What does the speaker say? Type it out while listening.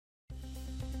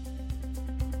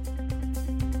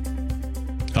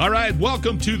All right,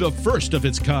 welcome to the first of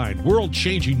its kind,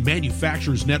 world-changing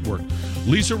manufacturers network.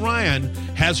 Lisa Ryan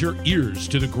has her ears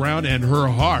to the ground and her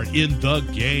heart in the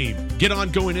game. Get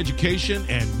ongoing education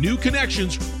and new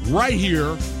connections right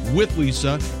here with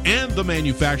Lisa and the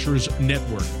Manufacturers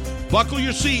Network. Buckle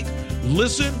your seat,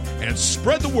 listen, and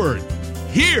spread the word.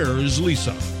 Here's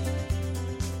Lisa.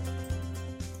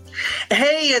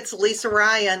 Hey, it's Lisa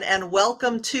Ryan, and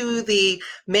welcome to the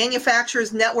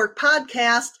Manufacturers Network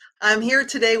podcast. I'm here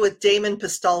today with Damon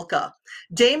Pistulka.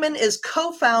 Damon is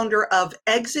co-founder of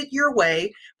Exit Your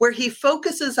Way, where he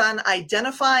focuses on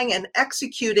identifying and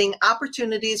executing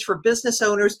opportunities for business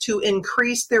owners to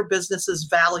increase their business's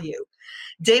value.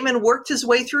 Damon worked his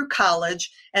way through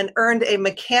college and earned a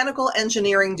mechanical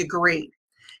engineering degree.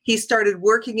 He started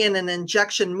working in an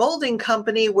injection molding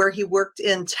company where he worked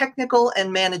in technical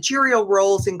and managerial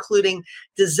roles, including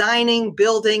designing,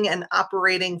 building, and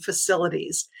operating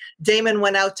facilities. Damon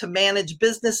went out to manage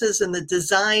businesses in the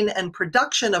design and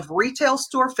production of retail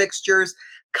store fixtures,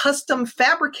 custom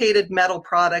fabricated metal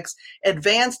products,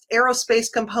 advanced aerospace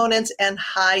components, and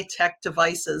high-tech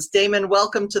devices. Damon,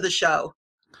 welcome to the show.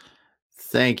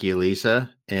 Thank you, Lisa.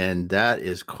 And that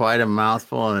is quite a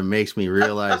mouthful, and it makes me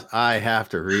realize I have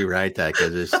to rewrite that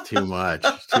because it's too much,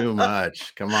 too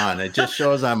much. Come on. It just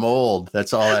shows I'm old.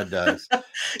 That's all that does.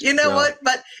 You know what?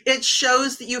 But it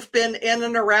shows that you've been in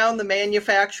and around the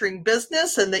manufacturing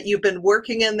business and that you've been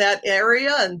working in that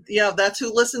area. And, you know, that's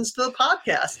who listens to the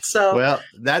podcast. So, well,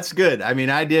 that's good. I mean,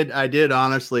 I did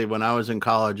honestly, when I was in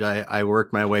college, I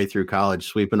worked my way through college,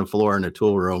 sweeping the floor in the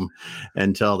tool room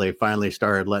until they finally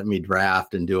started letting me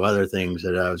draft and do other things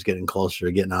that I was getting closer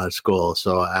to getting out of school.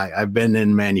 So I've been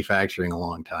in manufacturing a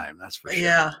long time. That's for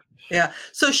sure. Yeah.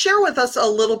 So share with us a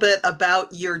little bit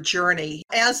about your journey.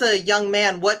 As a young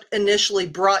man, what initially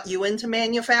brought you into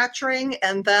manufacturing,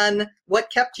 and then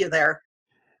what kept you there?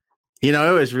 You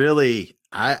know, it was really,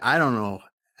 I don't know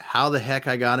how the heck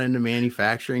I got into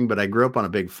manufacturing, but I grew up on a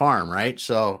big farm, right?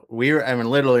 So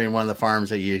literally in one of the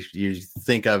farms that you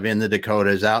think of in the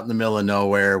Dakotas, out in the middle of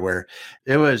nowhere, where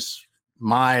it was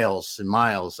miles and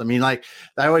miles. I mean, like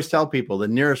I always tell people, the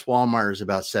nearest Walmart is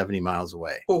about 70 miles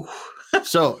away.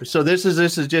 So this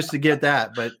is just to get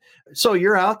that. But so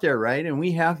you're out there, right? And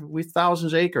we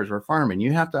thousands of acres we're farming.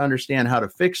 You have to understand how to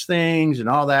fix things and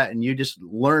all that. And you just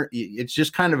learn. It's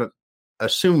just kind of a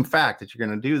assumed fact that you're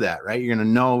going to do that, right? You're going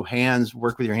to know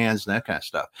work with your hands and that kind of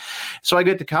stuff. So I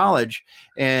get to college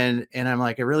and I'm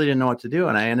like, I really didn't know what to do.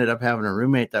 And I ended up having a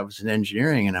roommate that was in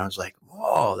engineering. And I was like,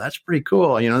 whoa, that's pretty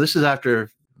cool. You know, this is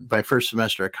after my first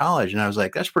semester of college. And I was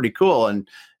like, that's pretty cool. And,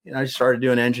 you know, I started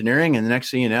doing engineering, and the next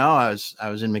thing you know, I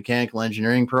was in mechanical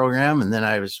engineering program, and then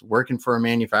I was working for a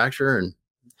manufacturer, and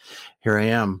here I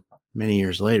am many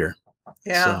years later.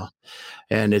 Yeah. So,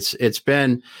 and it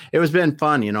was been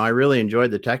fun. You know, I really enjoyed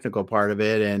the technical part of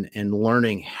it and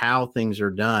learning how things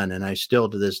are done. And I still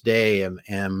to this day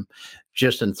am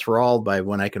just enthralled by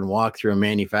when I can walk through a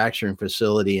manufacturing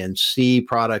facility and see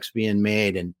products being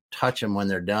made and touch them when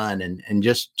they're done and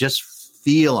just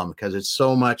feel them, because it's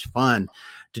so much fun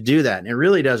to do that. And it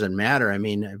really doesn't matter. I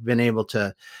mean, I've been able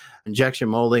to injection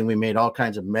molding. We made all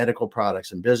kinds of medical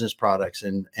products and business products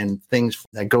and things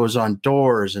that goes on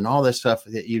doors and all this stuff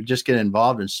that you just get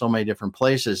involved in so many different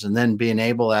places. And then being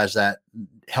able, as that,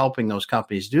 helping those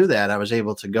companies do that, I was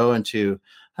able to go into,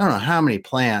 I don't know how many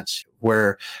plants,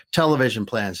 where television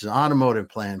plants and automotive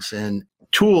plants and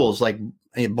tools like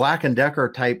Black & Decker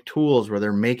type tools where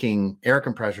they're making air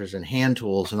compressors and hand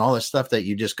tools and all this stuff that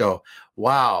you just go,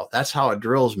 wow, that's how a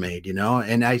drill's made, you know?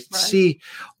 And I see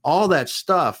all that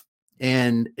stuff,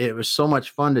 and it was so much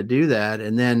fun to do that.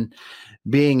 And then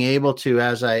being able to,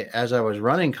 as I was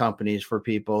running companies for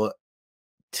people,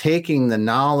 taking the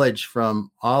knowledge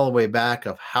from all the way back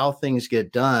of how things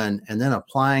get done and then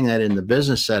applying that in the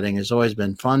business setting has always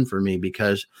been fun for me,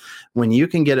 because when you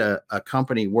can get a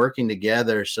company working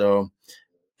together, so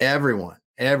everyone,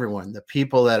 the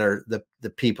people that are the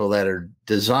people that are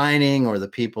designing, or the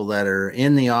people that are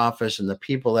in the office, and the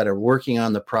people that are working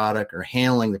on the product or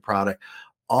handling the product,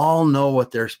 all know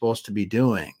what they're supposed to be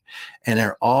doing, and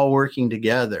they're all working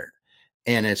together.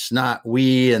 And it's not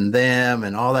we and them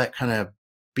and all that kind of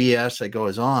BS that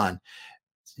goes on.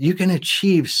 You can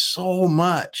achieve so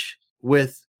much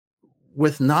with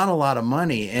not a lot of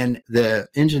money, and the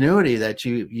ingenuity that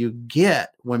you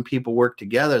get when people work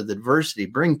together, the diversity,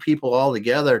 bring people all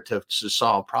together to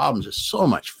solve problems is so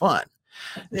much fun.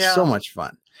 It's so much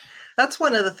fun. That's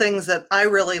one of the things that I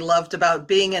really loved about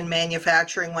being in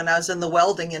manufacturing when I was in the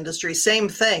welding industry. Same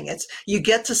thing. You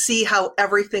get to see how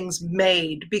everything's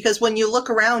made, because when you look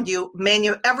around you,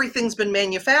 everything's been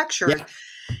manufactured. Yeah.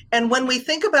 And when we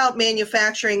think about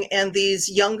manufacturing and these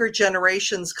younger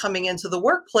generations coming into the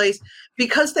workplace,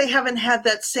 because they haven't had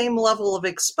that same level of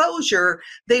exposure,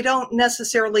 they don't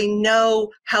necessarily know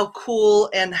how cool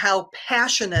and how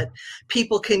passionate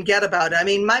people can get about it. I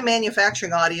mean, my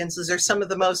manufacturing audiences are some of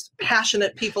the most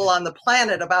passionate people on the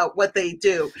planet about what they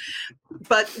do.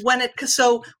 But when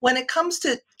it comes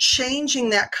to changing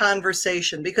that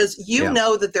conversation, because you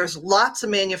know that there's lots of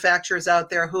manufacturers out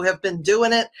there who have been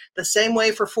doing it the same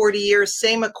way for 40 years,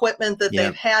 same equipment that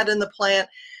they've had in the plant.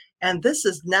 And this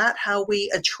is not how we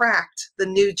attract the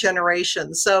new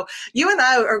generation. So you and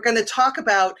I are going to talk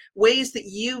about ways that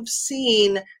you've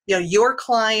seen, your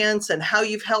clients and how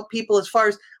you've helped people as far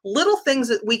as little things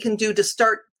that we can do to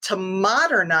start to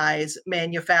modernize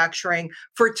manufacturing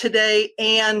for today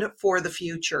and for the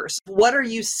future. So what are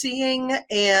you seeing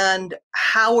and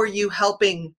how are you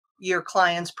helping your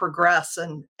clients progress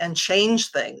and change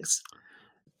things?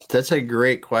 That's a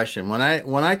great question. When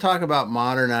I talk about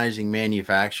modernizing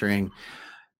manufacturing,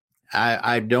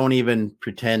 I don't even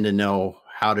pretend to know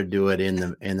how to do it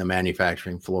in the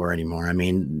manufacturing floor anymore. I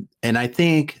mean, and I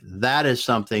think that is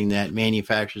something that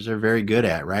manufacturers are very good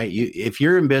at, right? If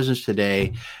you're in business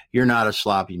today, you're not a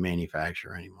sloppy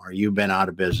manufacturer anymore. You've been out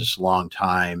of business a long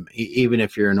time. Even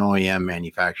if you're an OEM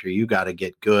manufacturer, you got to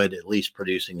get good at least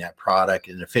producing that product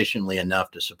and efficiently enough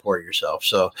to support yourself.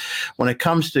 So when it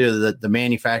comes to the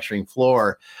manufacturing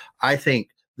floor, I think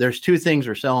there's two things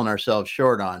we're selling ourselves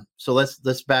short on. So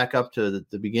let's back up to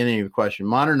the beginning of your question.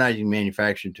 Modernizing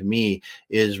manufacturing to me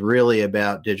is really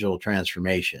about digital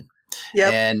transformation.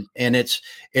 Yep. And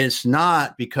it's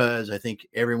not because I think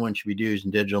everyone should be using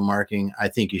digital marketing. I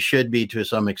think you should be to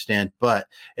some extent, but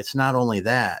it's not only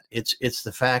that. It's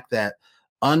the fact that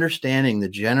understanding the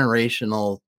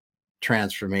generational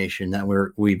transformation that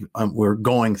we're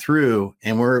going through,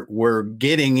 and we're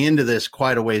getting into this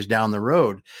quite a ways down the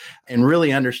road, and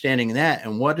really understanding that,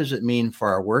 and what does it mean for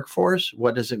our workforce,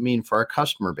 what does it mean for our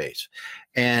customer base.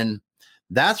 And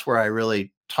that's where I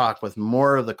really talk with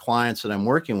more of the clients that I'm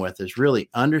working with, is really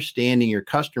understanding your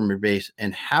customer base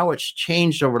and how it's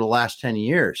changed over the last 10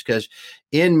 years. Because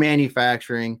in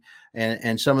manufacturing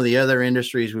and some of the other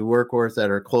industries we work with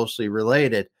that are closely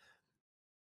related,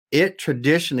 it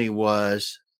traditionally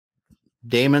was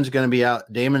Damon's going to be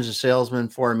out. Damon's a salesman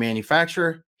for a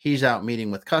manufacturer. He's out meeting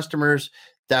with customers.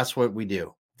 That's what we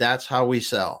do. That's how we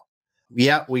sell.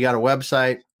 Yeah, we got a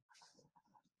website.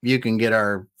 You can get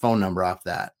our phone number off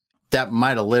that. That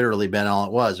might have literally been all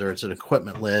it was, or it's an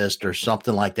equipment list or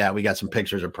something like that. We got some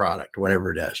pictures of product,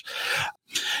 whatever it is.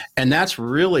 And that's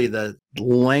really the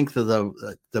length of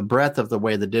the breadth of the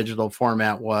way the digital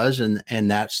format was.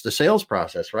 And that's the sales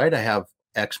process, right? I have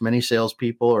X many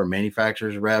salespeople or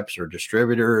manufacturers reps or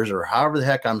distributors or however the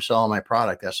heck I'm selling my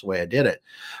product. That's the way I did it.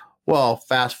 Well,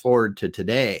 fast forward to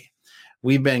today.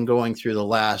 We've been going through the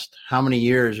last, how many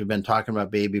years we've been talking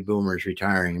about baby boomers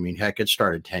retiring. I mean, heck, it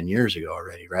started 10 years ago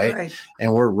already, right?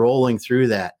 And we're rolling through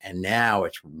that. And now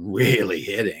it's really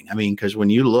hitting. I mean, because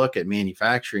when you look at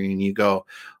manufacturing and you go,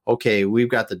 okay, we've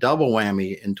got the double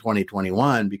whammy in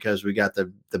 2021 because we got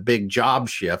the big job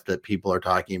shift that people are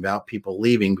talking about, people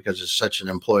leaving because it's such an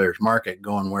employer's market,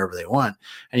 going wherever they want.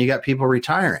 And you got people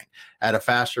retiring at a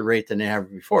faster rate than ever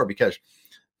before, because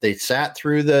they sat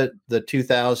through the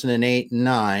 2008 and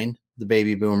 9, the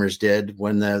baby boomers did,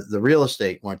 when the real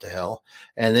estate went to hell.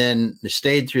 And then they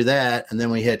stayed through that. And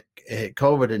then we hit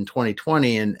COVID in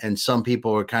 2020, and some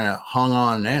people were kind of hung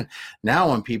on. And now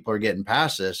when people are getting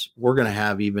past this, we're going to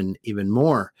have even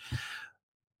more.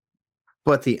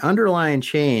 But the underlying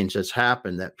change that's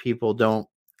happened that people don't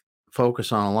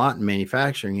focus on a lot in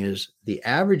manufacturing is the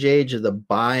average age of the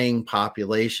buying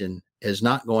population is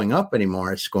not going up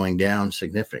anymore. It's going down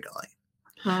significantly.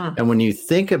 And when you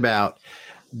think about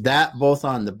that, both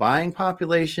on the buying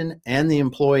population and the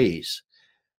employees,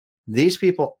 these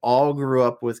people all grew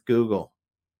up with Google,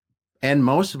 and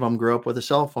most of them grew up with a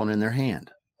cell phone in their hand.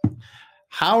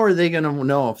 How are they going to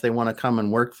know if they want to come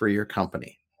and work for your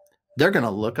company? They're going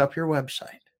to look up your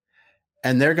website,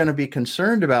 and they're going to be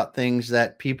concerned about things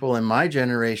that people in my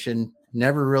generation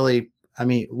never really,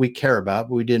 we care about,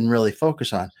 but we didn't really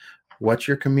focus on. What's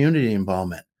your community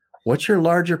involvement? What's your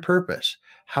larger purpose?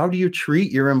 How do you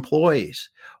treat your employees?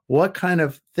 What kind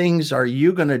of things are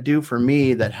you going to do for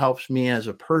me that helps me as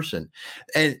a person?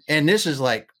 And this is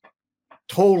like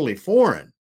totally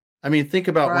foreign. I mean, think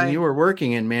about when you were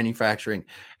working in manufacturing,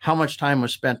 how much time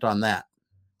was spent on that?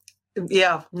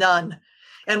 Yeah, none.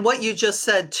 And what you just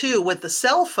said too, with the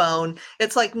cell phone,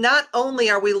 it's like, not only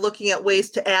are we looking at ways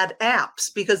to add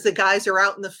apps because the guys are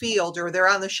out in the field or they're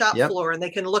on the shop floor and they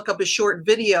can look up a short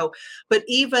video, but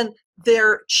even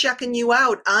they're checking you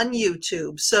out on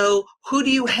YouTube. So who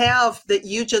do you have that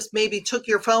you just maybe took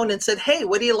your phone and said, hey,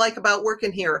 what do you like about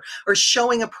working here? Or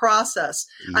showing a process.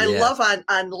 I Yes. love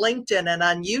on LinkedIn and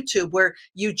on YouTube where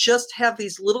you just have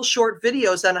these little short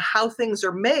videos on how things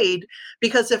are made.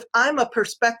 Because if I'm a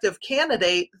prospective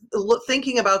candidate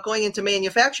thinking about going into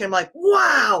manufacturing, I'm like,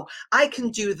 wow, I can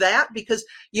do that, because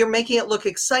you're making it look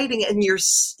exciting and you're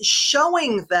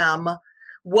showing them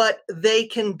what they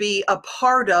can be a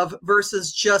part of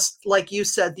versus just, like you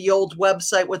said, the old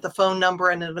website with the phone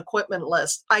number and an equipment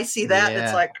list. I see that and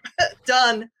it's Yeah. like,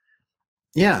 done.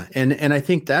 Yeah. And I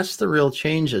think that's the real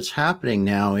change that's happening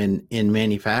now in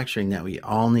manufacturing that we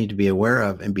all need to be aware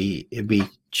of and be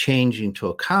changing to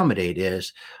accommodate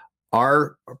is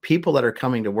our people that are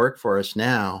coming to work for us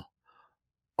now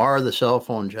are the cell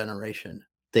phone generation.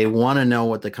 They want to know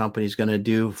what the company's going to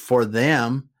do for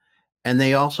them. And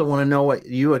they also want to know what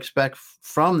you expect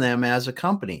from them as a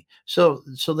company. So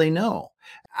they know.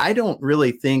 I don't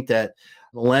really think that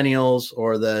millennials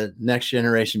or the next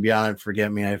generation beyond,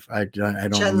 forget me, I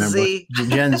don't Gen remember. Z.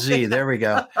 Gen Z, there we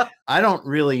go. I don't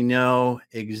really know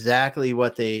exactly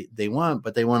what they want,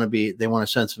 but they want a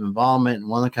sense of involvement and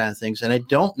one of the kind of things. And I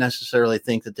don't necessarily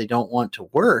think that they don't want to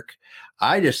work.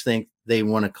 I just think they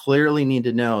want to clearly need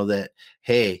to know that,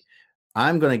 hey,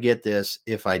 I'm going to get this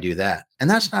if I do that. And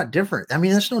that's not different. I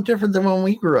mean, that's no different than when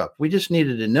we grew up. We just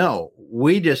needed to know.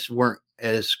 We just weren't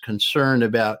as concerned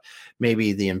about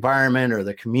maybe the environment or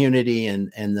the community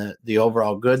and the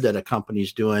overall good that a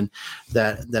company's doing.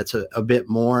 That's a bit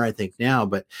more, I think, now.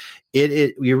 But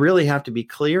you really have to be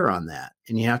clear on that.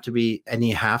 And you have to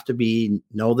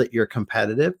know that you're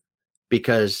competitive,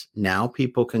 because now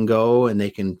people can go and they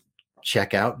can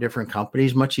check out different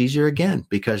companies much easier again,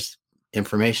 because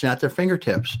information at their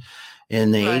fingertips.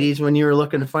 In the Right. 80s, when you were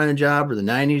looking to find a job, or the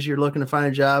 90s, you're looking to find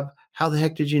a job, how the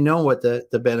heck did you know what the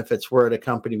benefits were at a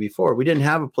company before? We didn't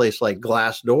have a place like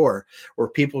Glassdoor where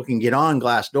people can get on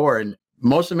Glassdoor. And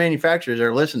most of the manufacturers that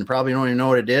are listening probably don't even know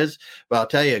what it is, but I'll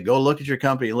tell you, go look at your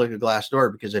company and look at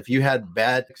Glassdoor, because if you had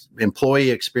bad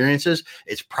employee experiences,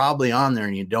 it's probably on there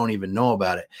and you don't even know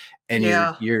about it. And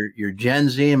Yeah. your Gen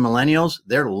Z and millennials,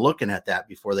 they're looking at that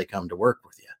before they come to work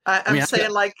with you. I'm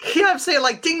saying like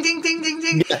ding, ding, ding, ding,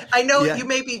 ding. Yeah, I know yeah. you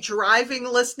may be driving,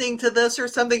 listening to this or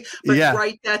something, but Yeah.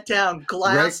 write that down, Right.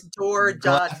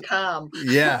 glassdoor.com.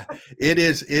 Yeah, it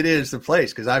is the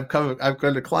place, because I've come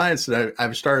to clients that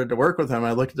I've started to work with them.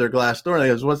 I look at their Glassdoor and they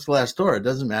goes, "What's Glassdoor?" It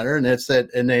doesn't matter. And they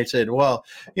said, "Well,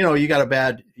 you got a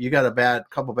bad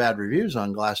couple bad reviews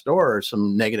on Glassdoor or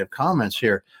some negative comments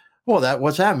here." Well,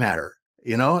 what's that matter?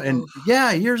 And Oof.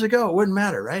 yeah, years ago, it wouldn't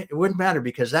matter, right? It wouldn't matter,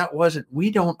 because we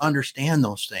don't understand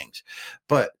those things.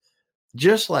 But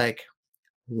just like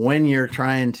when you're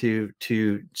trying to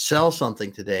sell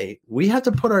something today, we have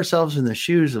to put ourselves in the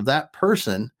shoes of that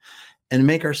person and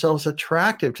make ourselves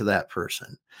attractive to that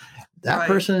person. That Right.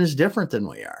 person is different than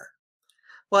we are.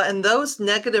 Well, and those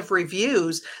negative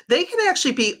reviews, they can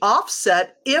actually be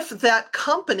offset if that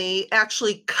company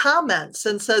actually comments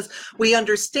and says, we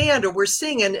understand, or we're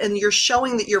seeing, and you're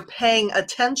showing that you're paying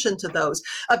attention to those.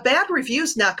 A bad review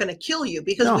is not going to kill you,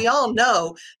 because No. we all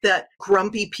know that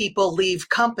grumpy people leave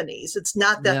companies. It's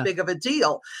not that big of a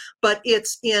deal, but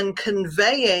it's in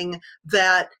conveying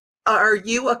that, are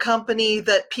you a company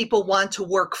that people want to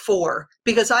work for?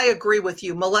 Because I agree with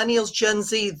you, millennials, Gen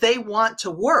Z, they want to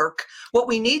work. What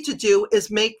we need to do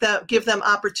is give them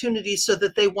opportunities so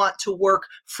that they want to work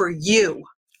for you.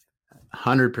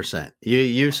 100%.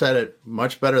 You said it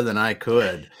much better than I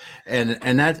could,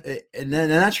 and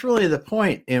that's really the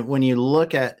point. And when you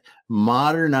look at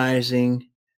modernizing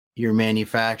your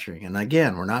manufacturing, and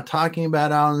again, we're not talking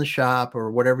about out in the shop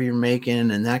or whatever you're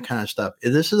making and that kind of stuff.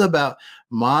 This is about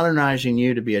modernizing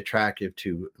you to be attractive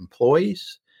to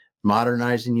employees,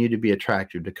 modernizing you to be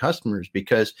attractive to customers.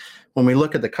 Because when we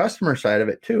look at the customer side of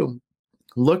it too,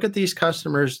 look at these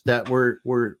customers that we're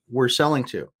selling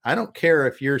to. I don't care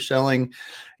if you're selling,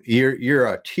 you're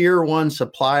a tier 1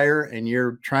 supplier and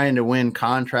you're trying to win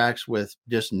contracts with,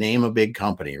 just name a big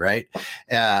company, right?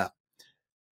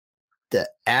 The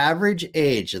average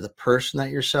age of the person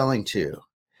that you're selling to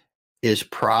is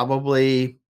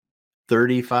probably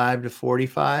 35 to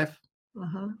 45,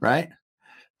 right?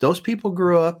 Those people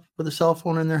grew up with a cell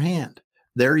phone in their hand.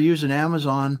 They're using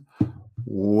Amazon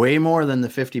way more than the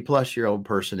 50-plus-year-old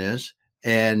person is,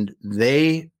 and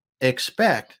they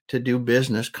expect to do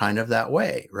business kind of that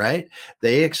way, right?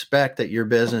 They expect that your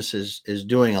business is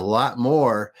doing a lot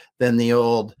more than the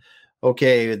old,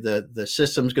 okay, the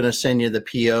system's going to send you the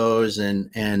POs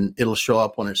and it'll show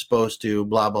up when it's supposed to,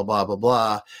 blah, blah, blah, blah,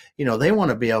 blah. They want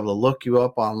to be able to look you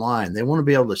up online. They want to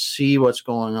be able to see what's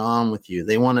going on with you.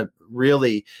 They want to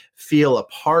really feel a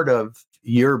part of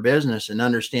your business and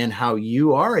understand how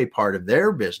you are a part of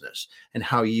their business and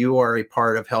how you are a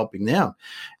part of helping them.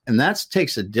 And that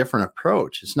takes a different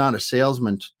approach. It's not a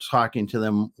salesman talking to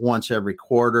them once every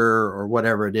quarter or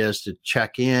whatever it is to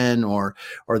check in, or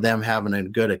them having a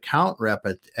good account rep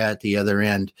at the other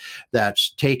end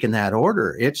that's taking that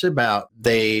order. It's about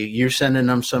you're sending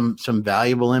them some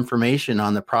valuable information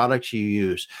on the products you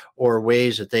use, or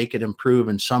ways that they could improve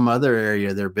in some other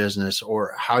area of their business,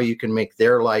 or how you can make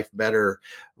their life better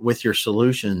with your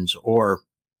solutions, or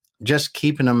just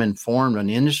keeping them informed on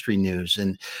industry news.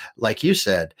 And like you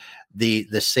said, the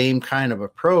same kind of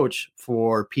approach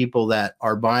for people that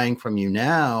are buying from you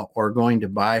now or going to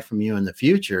buy from you in the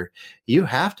future. You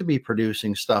have to be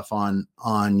producing stuff on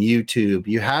YouTube.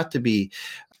 You have to be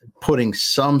putting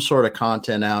some sort of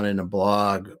content out in a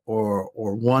blog, or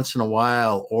once in a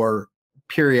while, or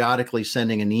periodically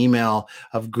sending an email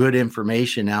of good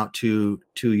information out to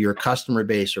your customer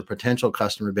base or potential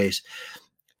customer base.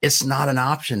 It's not an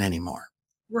option anymore.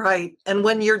 Right. And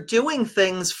when you're doing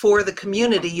things for the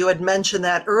community, you had mentioned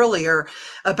that earlier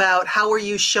about how are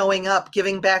you showing up,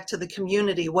 giving back to the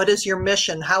community? What is your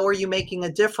mission? How are you making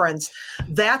a difference?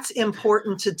 That's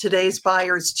important to today's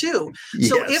buyers too. Yes.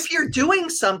 So if you're doing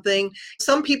something,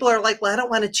 some people are like, well, I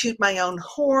don't want to toot my own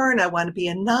horn. I want to be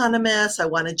anonymous. I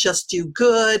want to just do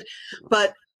good.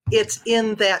 But it's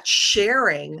in that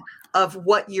sharing of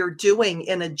what you're doing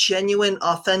in a genuine,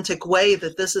 authentic way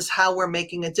that this is how we're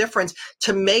making a difference,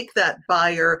 to make that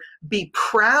buyer be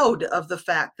proud of the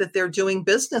fact that they're doing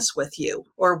business with you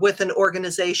or with an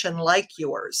organization like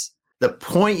yours. The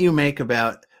point you make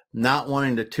about not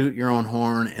wanting to toot your own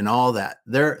horn and all that,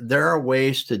 there are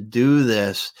ways to do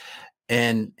this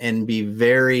and be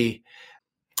very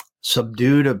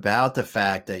subdued about the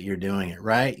fact that you're doing it,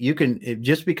 right? You can,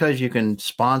 just because you can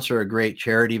sponsor a great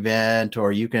charity event,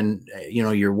 or you can,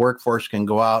 your workforce can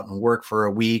go out and work for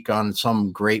a week on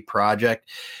some great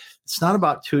project. It's not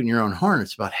about tooting your own horn.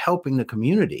 It's about helping the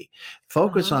community.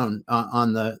 Focus on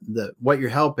the what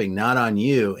you're helping, not on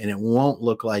you. And it won't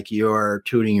look like you're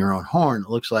tooting your own horn.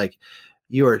 It looks like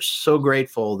you are so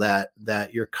grateful that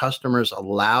your customers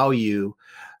allow you,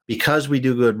 because we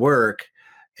do good work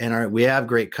and we have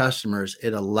great customers,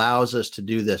 it allows us to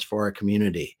do this for our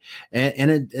community.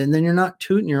 And then you're not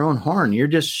tooting your own horn. You're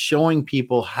just showing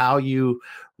people how you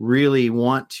really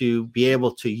want to be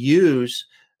able to use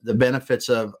the benefits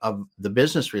of the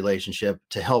business relationship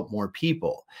to help more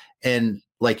people. And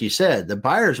like you said, the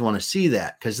buyers want to see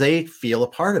that because they feel a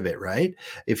part of it, right?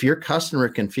 If your customer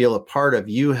can feel a part of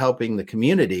you helping the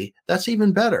community, that's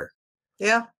even better.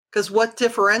 Yeah. Because what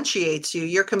differentiates you?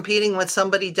 You're competing with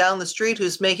somebody down the street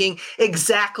who's making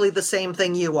exactly the same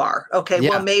thing you are. Okay,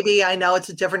 yeah. Well, maybe I know it's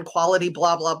a different quality,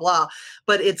 blah, blah, blah,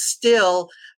 but it's still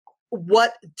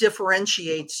what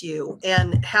differentiates you,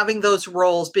 and having those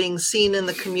roles, being seen in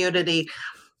the community,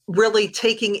 really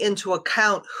taking into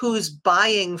account who's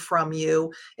buying from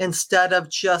you instead of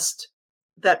just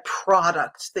that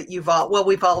product that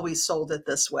we've always sold it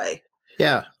this way.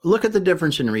 Yeah. Look at the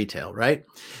difference in retail, right?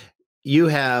 You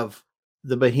have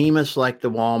the behemoths like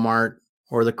the Walmart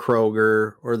or the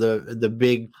Kroger or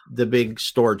the big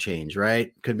store chains,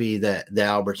 right? Could be the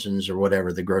Albertsons or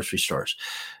whatever, the grocery stores.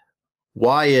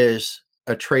 Why is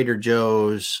a Trader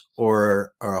Joe's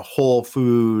or a Whole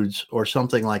Foods or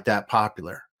something like that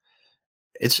popular?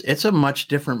 It's a much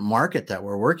different market that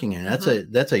we're working in.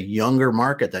 That's a younger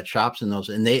market that shops in those,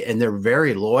 and they're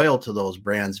very loyal to those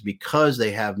brands because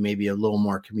they have maybe a little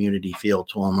more community feel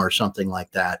to them or something like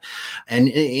that.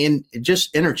 And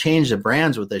just interchange the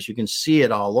brands with this. You can see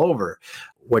it all over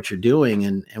what you're doing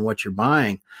and what you're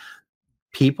buying.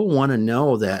 People want to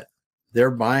know that they're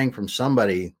buying from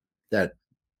somebody that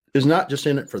is not just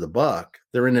in it for the buck.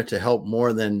 They're in it to help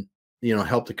more than,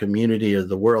 help the community or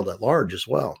the world at large as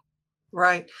well.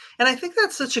 Right. And I think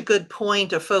that's such a good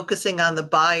point of focusing on the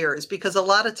buyers, because a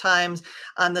lot of times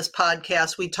on this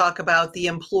podcast, we talk about the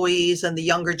employees and the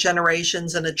younger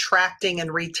generations and attracting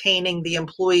and retaining the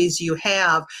employees you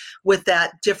have with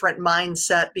that different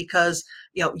mindset, because,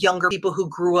 younger people who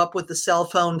grew up with the cell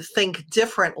phone think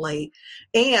differently.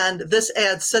 And this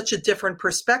adds such a different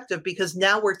perspective because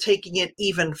now we're taking it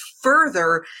even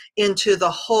further into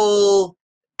the whole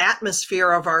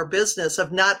atmosphere of our business,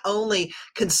 of not only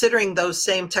considering those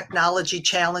same technology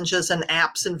challenges and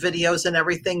apps and videos and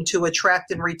everything to attract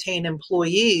and retain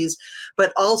employees,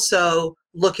 but also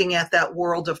looking at that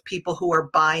world of people who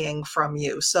are buying from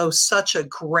you. So such a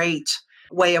great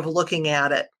way of looking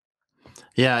at it.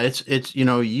 Yeah, it's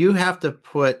you have to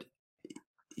put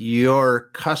your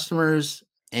customers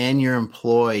and your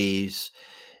employees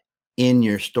in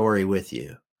your story with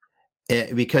you.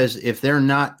 Because if they're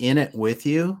not in it with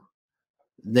you,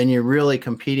 then you're really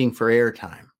competing for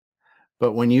airtime.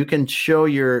 But when you can show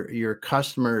your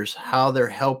customers how they're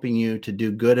helping you to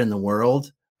do good in the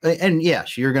world, and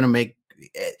yes, you're going to make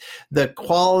the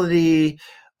quality,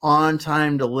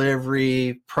 on-time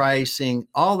delivery, pricing,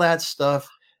 all that stuff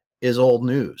is old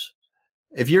news.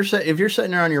 If you're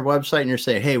sitting there on your website and you're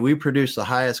saying, "Hey, we produce the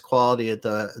highest quality at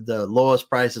the lowest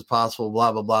prices possible,"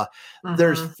 blah blah blah. Mm-hmm.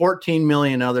 There's 14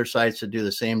 million other sites that do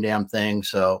the same damn thing.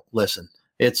 So listen,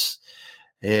 it's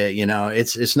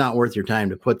not worth your time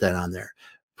to put that on there.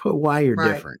 Put why you're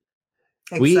different.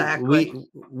 Exactly.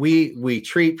 We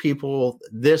treat people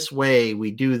this way.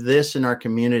 We do this in our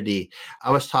community.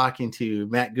 I was talking to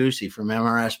Matt Goosey from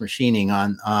MRS Machining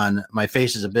on my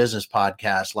Faces of Business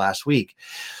podcast last week.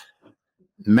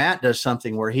 Matt does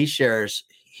something where he shares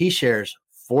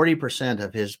 40%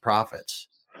 of his profits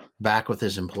back with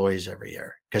his employees every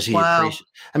year because he appreciates.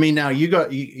 I mean, now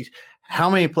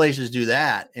how many places do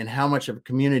that, and how much of a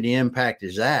community impact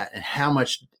is that, and how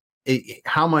much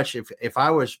if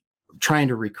I was trying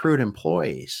to recruit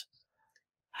employees,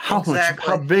 how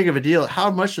big of a deal? How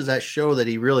much does that show that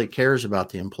he really cares about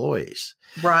the employees?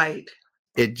 Right.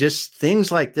 It just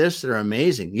things like this that are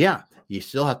amazing. Yeah. You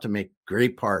still have to make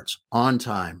great parts on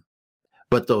time,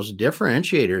 but those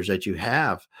differentiators that you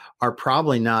have are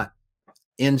probably not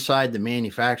inside the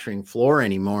manufacturing floor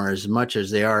anymore as much as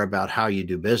they are about how you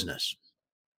do business.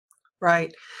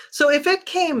 Right. So if it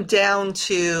came down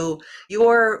to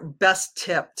your best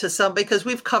tip to somebody, because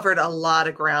we've covered a lot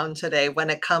of ground today when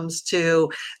it comes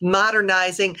to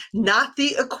modernizing, not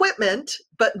the equipment,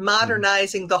 but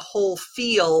modernizing the whole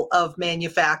feel of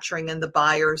manufacturing and the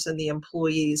buyers and the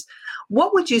employees,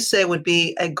 what would you say would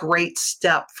be a great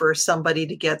step for somebody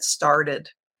to get started?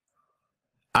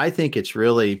 I think it's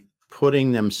really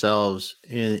putting themselves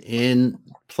in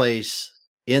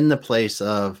the place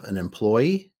of an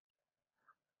employee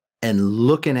and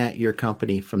looking at your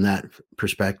company from that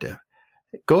perspective.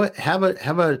 Go have a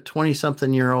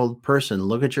 20-something-year-old person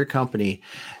look at your company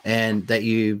and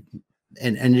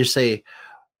just say,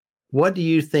 what do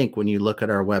you think when you look at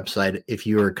our website if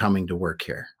you are coming to work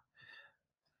here?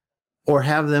 Or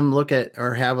have them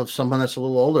have someone that's a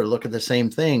little older look at the same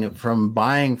thing from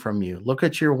buying from you. Look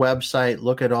at your website,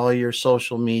 look at all your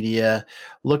social media,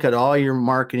 look at all your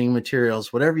marketing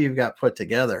materials, whatever you've got put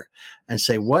together, and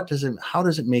say, how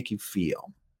does it make you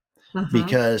feel? Mm-hmm.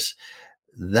 Because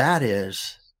those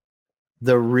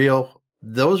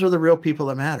are the real people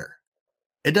that matter.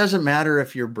 It doesn't matter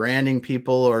if your branding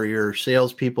people or your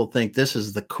salespeople think this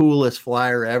is the coolest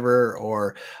flyer ever,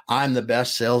 or I'm the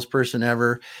best salesperson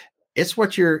ever. It's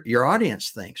what your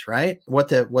audience thinks, right? What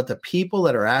the people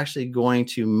that are actually going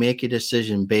to make a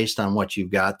decision based on what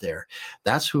you've got there.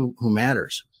 That's who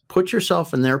matters. Put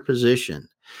yourself in their position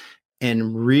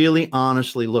and really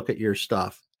honestly look at your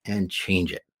stuff and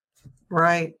change it.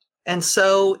 Right. And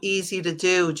so easy to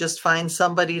do. Just find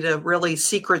somebody to really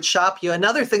secret shop you.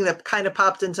 Another thing that kind of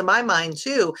popped into my mind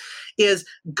too is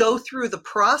go through the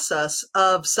process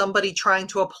of somebody trying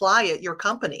to apply at your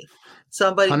company.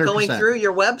 Somebody 100%. Going through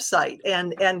your website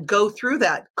and go through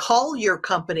that. Call your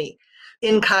company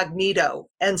incognito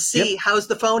and see how's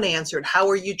the phone answered, how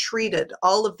are you treated,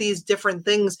 all of these different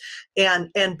things,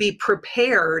 and be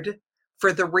prepared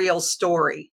for the real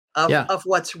story of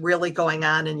what's really going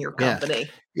on in your company.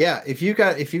 Yeah. If you've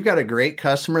got a great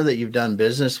customer that you've done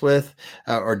business with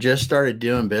or just started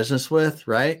doing business with,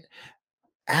 right?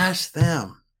 Ask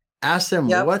them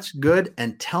what's good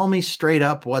and tell me straight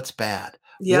up what's bad.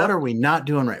 What are we not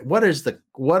doing right? What are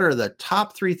the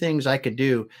top 3 things I could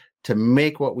do to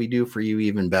make what we do for you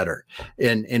even better?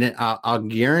 And I'll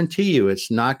guarantee you, it's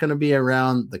not going to be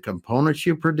around the components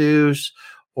you produce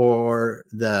or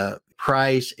the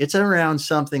price. It's around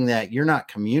something that you're not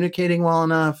communicating well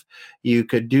enough. You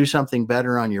could do something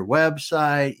better on your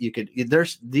website.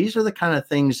 These are the kind of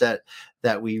things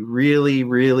that we really,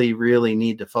 really, really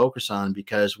need to focus on,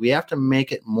 because we have to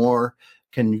make it more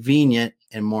convenient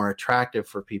and more attractive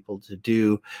for people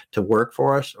to work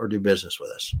for us or do business with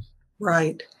us.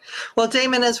 Right. Well,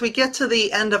 Damon, as we get to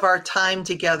the end of our time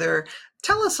together,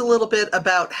 tell us a little bit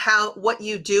about what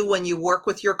you do when you work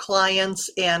with your clients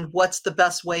and what's the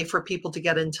best way for people to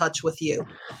get in touch with you.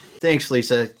 Thanks,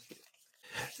 Lisa.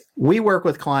 We work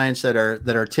with clients that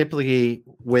are typically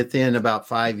within about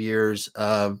 5 years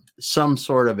of some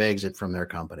sort of exit from their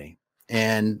company.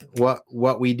 And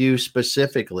what we do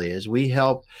specifically is we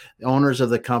help owners of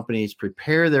the companies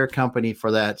prepare their company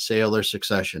for that sale or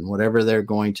succession, whatever they're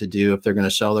going to do, if they're going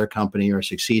to sell their company or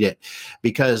succeed it.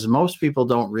 Because most people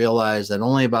don't realize that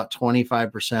only about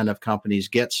 25% of companies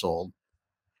get sold,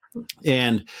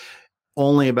 and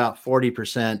only about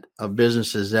 40% of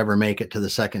businesses ever make it to the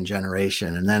second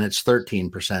generation. And then it's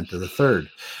 13% to the third.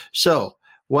 So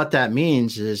what that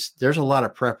means is there's a lot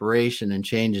of preparation and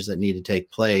changes that need to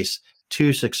take place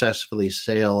to successfully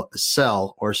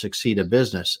sell or succeed a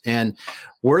business. And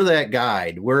we're that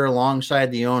guide. We're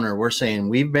alongside the owner. We're saying,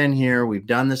 we've been here. We've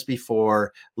done this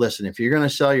before. Listen, if you're going to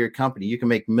sell your company, you can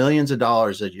make millions of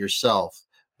dollars at yourself.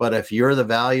 But if you're the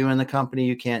value in the company,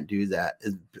 you can't do that.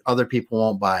 Other people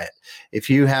won't buy it. If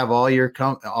you have all your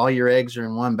eggs are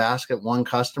in one basket, one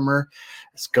customer,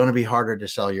 it's going to be harder to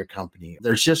sell your company.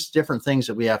 There's just different things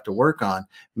that we have to work on,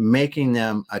 making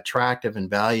them attractive and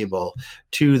valuable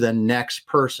to the next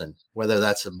person, whether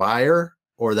that's a buyer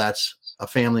or that's a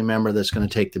family member that's going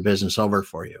to take the business over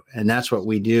for you. And that's what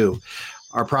we do.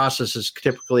 Our process is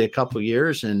typically a couple of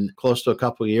years, and close to a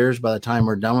couple of years by the time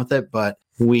we're done with it. But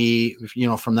we,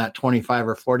 from that 25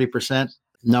 or 40%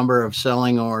 number of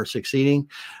selling or succeeding,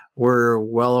 we're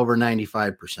well over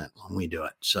 95% when we do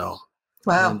it. So,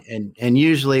 wow. And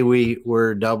usually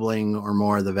we're doubling or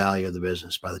more of the value of the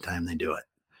business by the time they do it.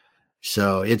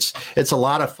 So it's a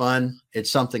lot of fun.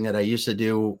 It's something that I used to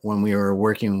do when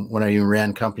I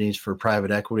ran companies for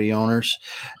private equity owners.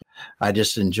 I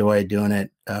just enjoy doing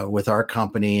it with our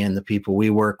company and the people we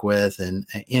work with, and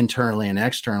internally and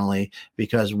externally,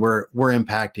 because we're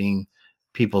impacting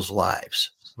people's lives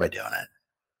by doing it.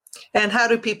 And how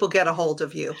do people get a hold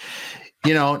of you?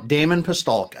 Damon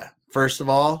Pistulka. First of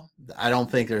all, I don't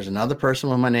think there's another person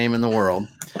with my name in the world.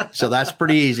 So that's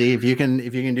pretty easy. If you can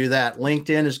do that.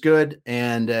 LinkedIn is good.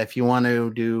 And if you want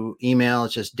to do email,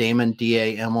 it's just Damon,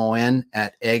 DAMON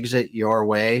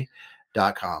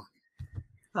 @exityourway.com.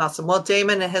 Awesome. Well,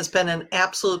 Damon, it has been an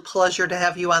absolute pleasure to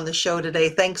have you on the show today.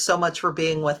 Thanks so much for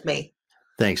being with me.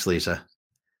 Thanks, Lisa.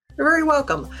 You're very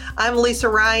welcome. I'm Lisa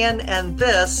Ryan, and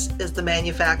this is the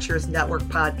Manufacturers Network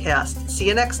Podcast. See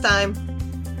you next time.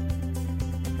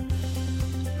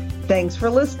 Thanks for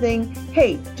listening.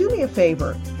 Hey, do me a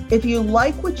favor. If you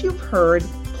like what you've heard,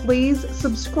 please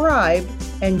subscribe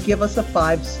and give us a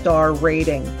 5-star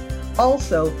rating.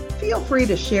 Also, feel free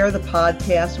to share the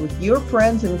podcast with your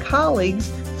friends and colleagues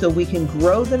so we can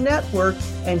grow the network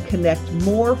and connect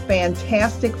more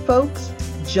fantastic folks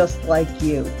just like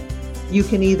you. You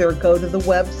can either go to the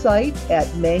website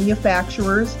at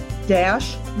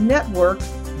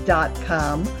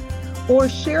manufacturers-network.com or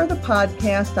share the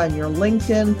podcast on your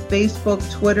LinkedIn, Facebook,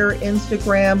 Twitter,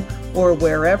 Instagram, or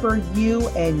wherever you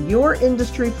and your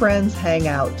industry friends hang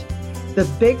out. The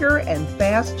bigger and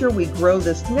faster we grow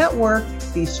this network,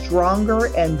 the stronger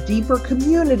and deeper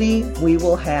community we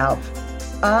will have.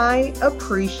 I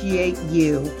appreciate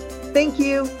you. Thank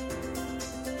you.